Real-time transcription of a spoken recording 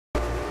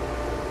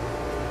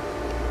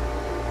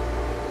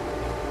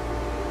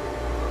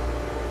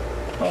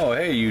Oh,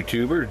 hey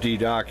YouTubers,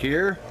 D-Doc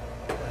here,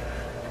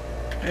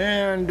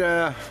 and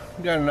got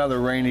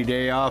another rainy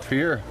day off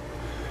here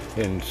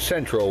in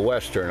central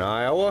western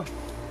Iowa,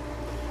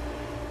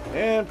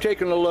 and I'm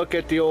taking a look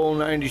at the old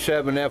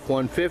 97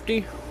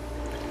 F-150.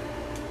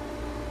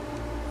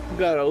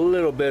 Got a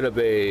little bit of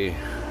a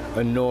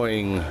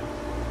annoying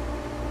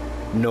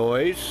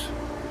noise,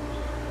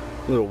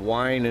 a little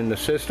whine in the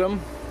system.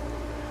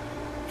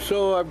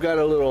 So I've got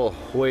a little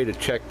way to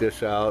check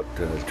this out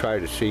to try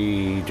to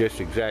see just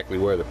exactly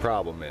where the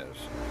problem is.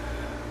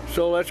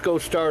 So let's go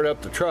start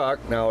up the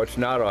truck. Now it's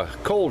not a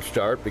cold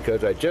start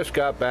because I just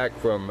got back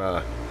from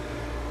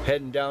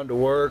heading down to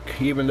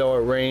work. Even though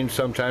it rains,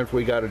 sometimes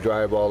we got to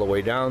drive all the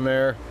way down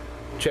there,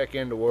 check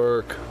into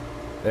work,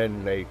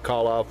 then they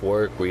call off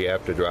work, we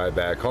have to drive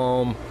back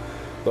home,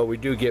 but we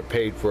do get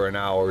paid for an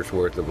hour's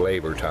worth of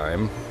labor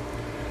time.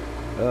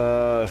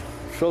 So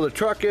the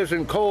truck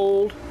isn't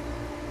cold.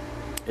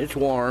 It's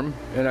warm,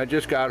 and I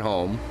just got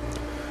home.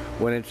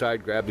 Went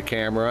inside, grabbed the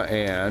camera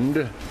and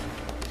a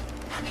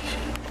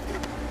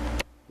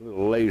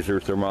little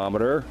laser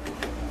thermometer.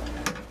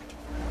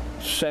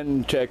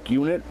 Sendtech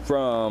unit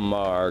from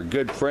our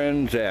good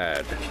friends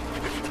at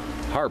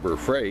Harbor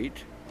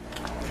Freight.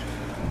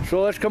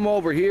 So let's come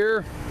over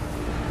here.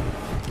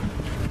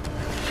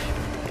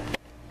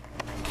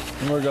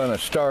 And we're gonna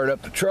start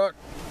up the truck.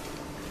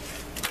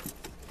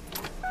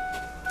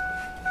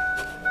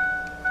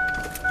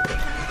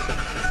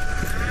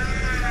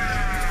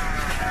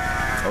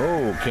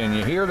 Oh, can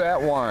you hear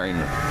that whine?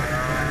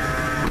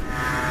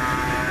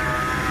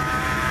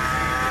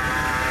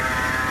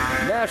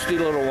 Nasty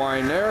little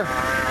whine there.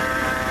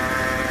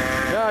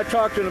 Now I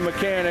talked to the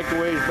mechanic a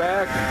ways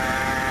back.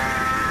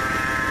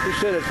 He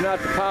said it's not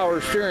the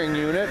power steering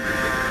unit.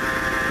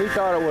 He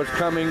thought it was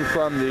coming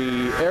from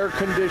the air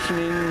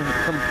conditioning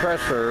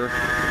compressor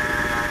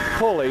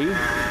pulley.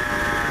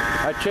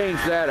 I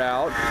changed that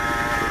out,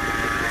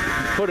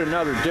 put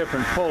another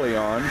different pulley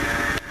on.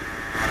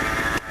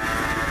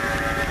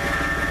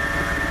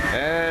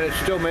 And it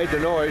still made the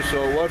noise,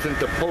 so it wasn't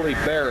the pulley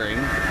bearing.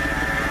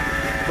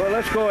 But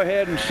let's go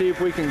ahead and see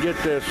if we can get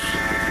this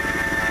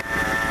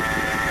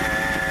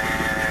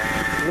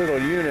little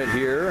unit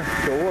here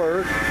to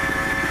work.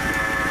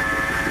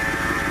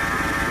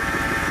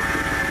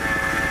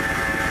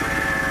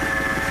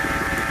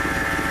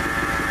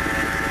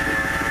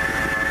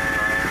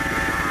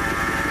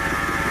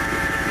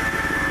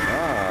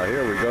 Ah,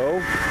 here we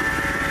go.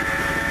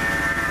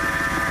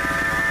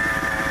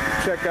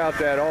 Check out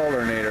that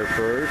alternator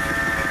first.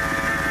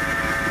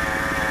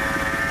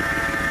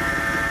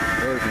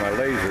 There's my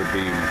laser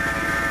beam.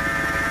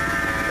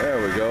 There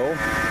we go.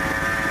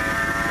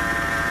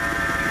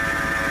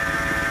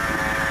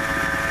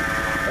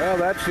 Well,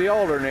 that's the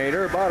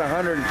alternator, about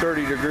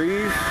 130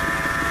 degrees.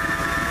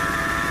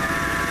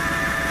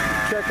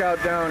 Check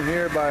out down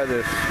here by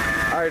this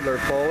idler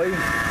pulley.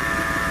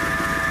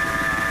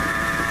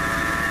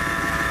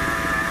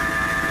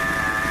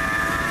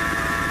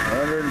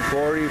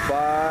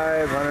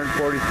 145,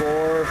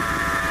 144.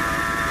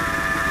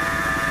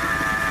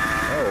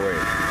 Oh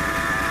wait,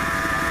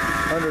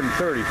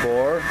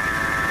 134.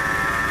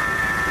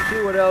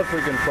 See what else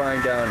we can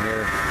find down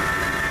here.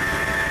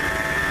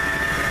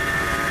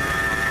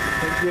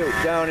 Let's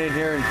get down in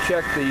here and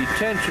check the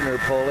tensioner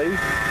pulley.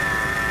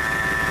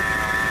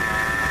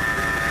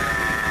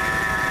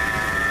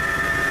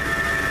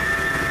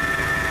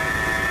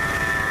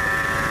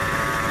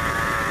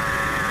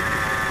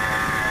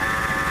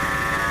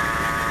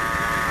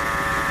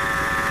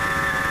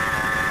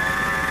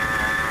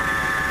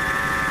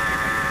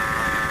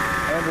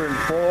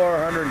 $104,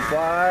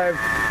 $105.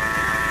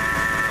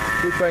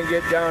 See if I can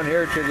get down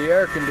here to the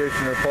air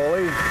conditioner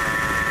pulley.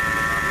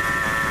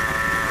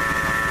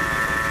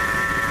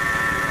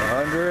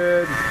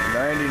 100,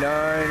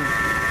 99.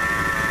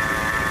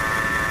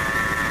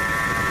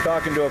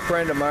 Talking to a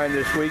friend of mine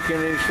this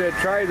weekend, and he said,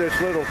 try this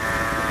little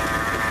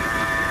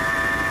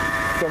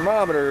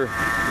thermometer,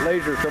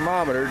 laser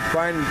thermometer,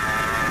 find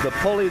the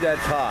pulley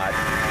that's hot.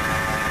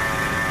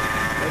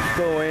 Let's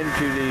go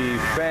into the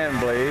fan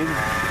blade.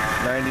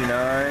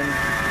 99.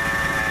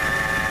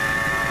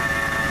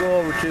 Go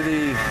over to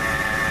the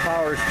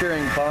power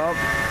steering pump.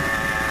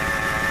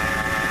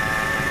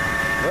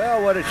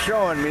 Well, what it's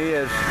showing me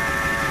is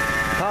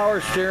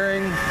power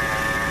steering,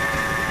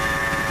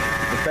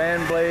 the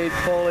fan blade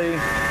pulley,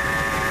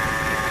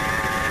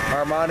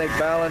 harmonic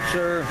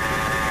balancer,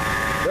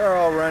 they're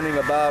all running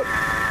about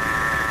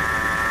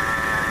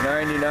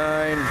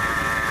 99.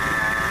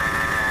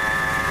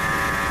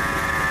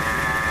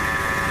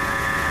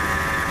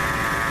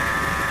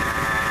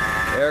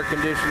 Air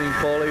conditioning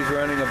pulley's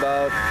running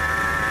about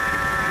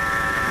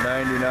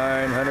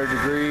 99, 100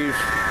 degrees.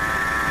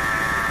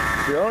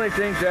 The only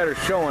things that are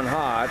showing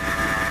hot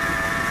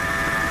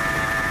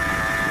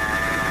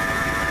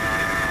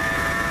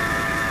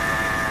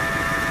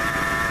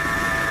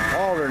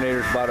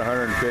alternator's about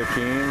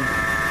 115.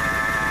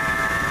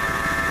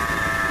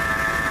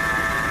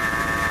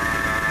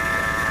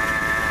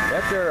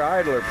 That's their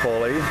idler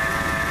pulley.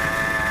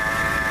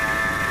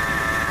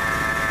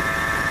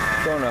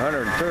 showing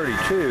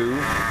 132.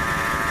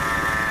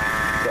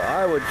 So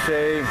I would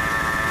say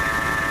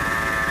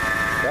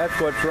that's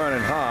what's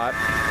running hot.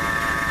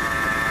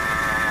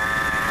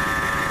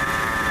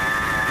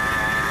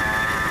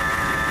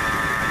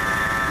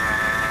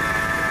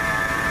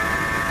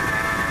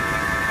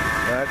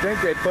 And I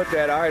think they put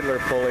that idler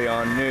pulley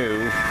on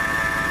new.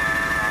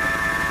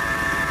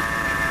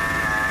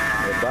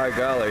 But by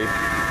golly.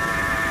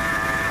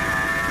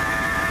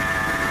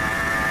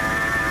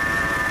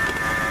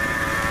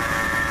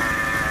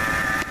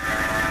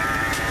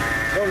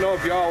 Don't know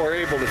if y'all were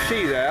able to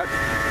see that,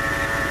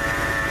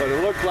 but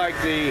it looked like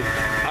the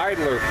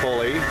idler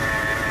pulley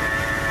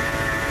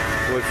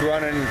was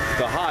running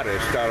the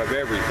hottest out of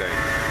everything.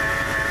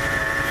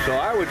 So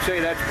I would say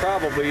that's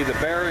probably the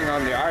bearing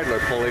on the idler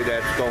pulley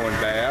that's going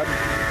bad,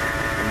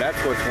 and that's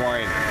what's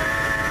whining.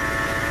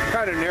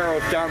 Kind of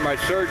narrows down my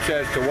search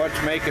as to what's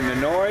making the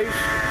noise.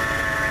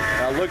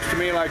 It looks to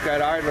me like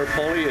that idler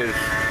pulley is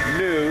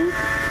new,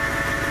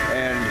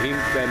 and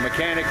the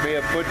mechanic may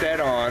have put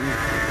that on.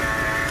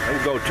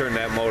 We'll go turn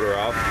that motor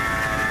off.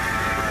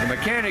 The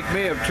mechanic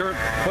may have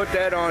put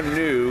that on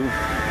new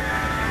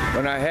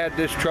when I had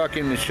this truck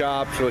in the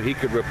shop so he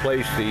could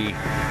replace the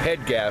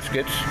head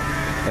gaskets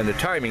and the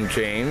timing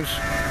chains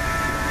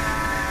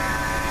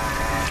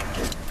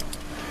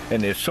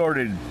and the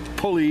assorted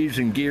pulleys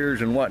and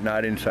gears and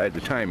whatnot inside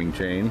the timing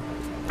chain.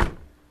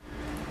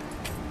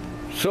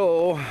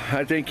 So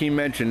I think he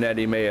mentioned that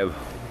he may have,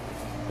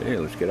 hey,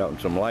 let's get out in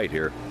some light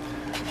here,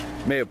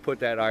 may have put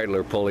that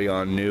idler pulley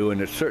on new,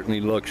 and it certainly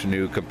looks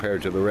new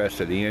compared to the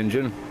rest of the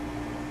engine.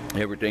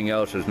 Everything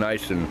else is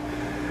nice and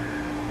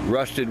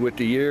rusted with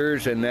the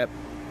years, and that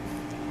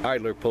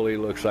idler pulley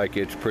looks like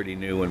it's pretty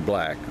new and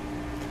black.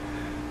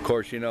 Of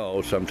course, you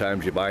know,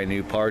 sometimes you buy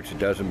new parts, it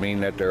doesn't mean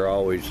that they're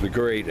always the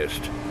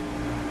greatest.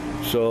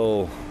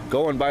 So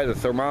going by the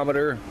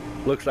thermometer,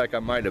 looks like I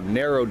might have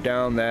narrowed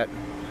down that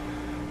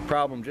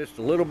problem just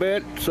a little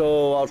bit,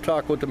 so I'll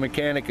talk with the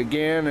mechanic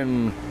again,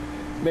 and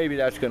maybe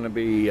that's going to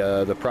be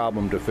the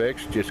problem to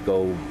fix. Just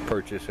go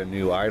purchase a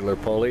new idler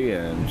pulley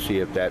and see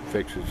if that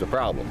fixes the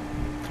problem.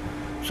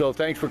 So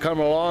thanks for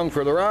coming along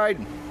for the ride,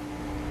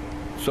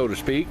 so to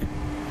speak.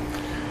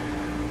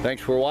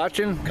 Thanks for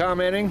watching,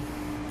 commenting.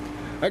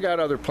 I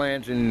got other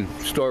plans in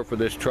store for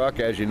this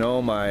truck. As you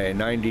know, my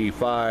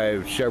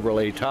 95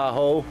 Chevrolet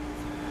Tahoe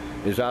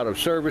is out of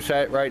service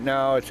right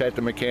now. It's at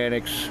the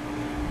mechanics.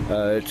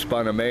 It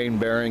spun a main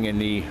bearing in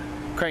the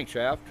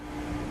crankshaft.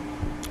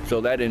 So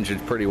that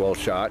engine's pretty well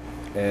shot,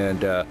 and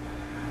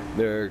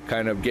they're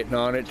kind of getting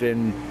on it,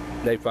 and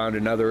they found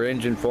another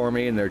engine for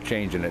me, and they're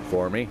changing it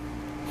for me.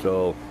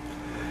 So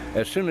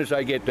as soon as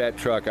I get that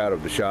truck out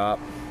of the shop,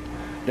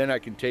 then I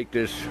can take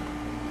this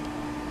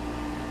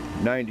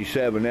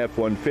 97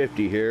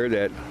 F150 here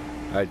that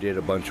I did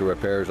a bunch of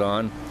repairs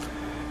on,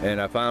 and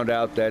I found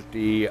out that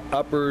the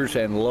uppers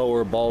and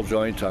lower ball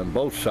joints on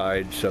both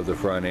sides of the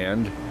front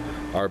end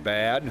are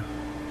bad,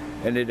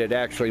 and it had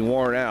actually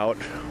worn out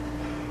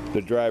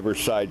the driver's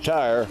side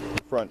tire,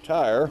 front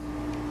tire.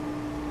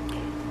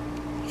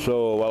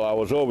 So while I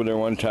was over there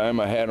one time,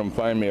 I had them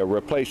find me a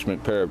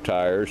replacement pair of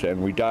tires,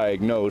 and we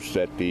diagnosed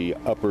that the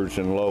uppers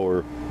and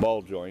lower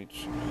ball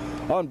joints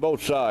on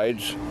both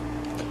sides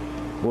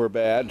were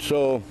bad.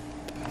 So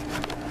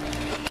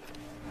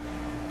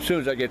as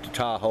soon as I get the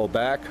Tahoe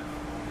back,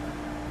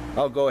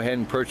 I'll go ahead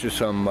and purchase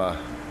some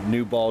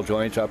new ball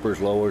joints, uppers,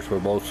 lowers for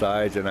both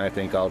sides, and I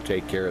think I'll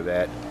take care of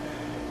that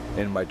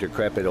in my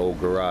decrepit old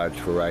garage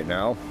for right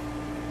now.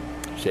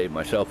 Save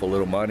myself a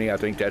little money. I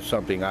think that's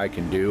something I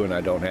can do, and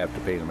I don't have to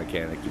pay the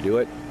mechanic to do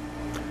it.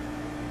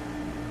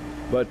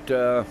 But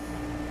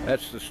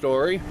that's the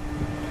story.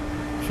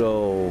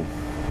 So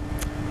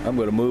I'm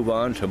going to move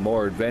on to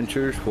more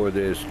adventures for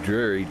this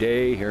dreary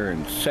day here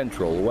in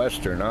central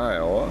western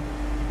Iowa.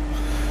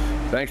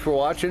 Thanks for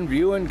watching,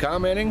 viewing,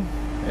 commenting,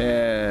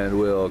 and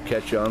we'll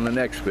catch you on the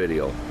next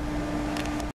video.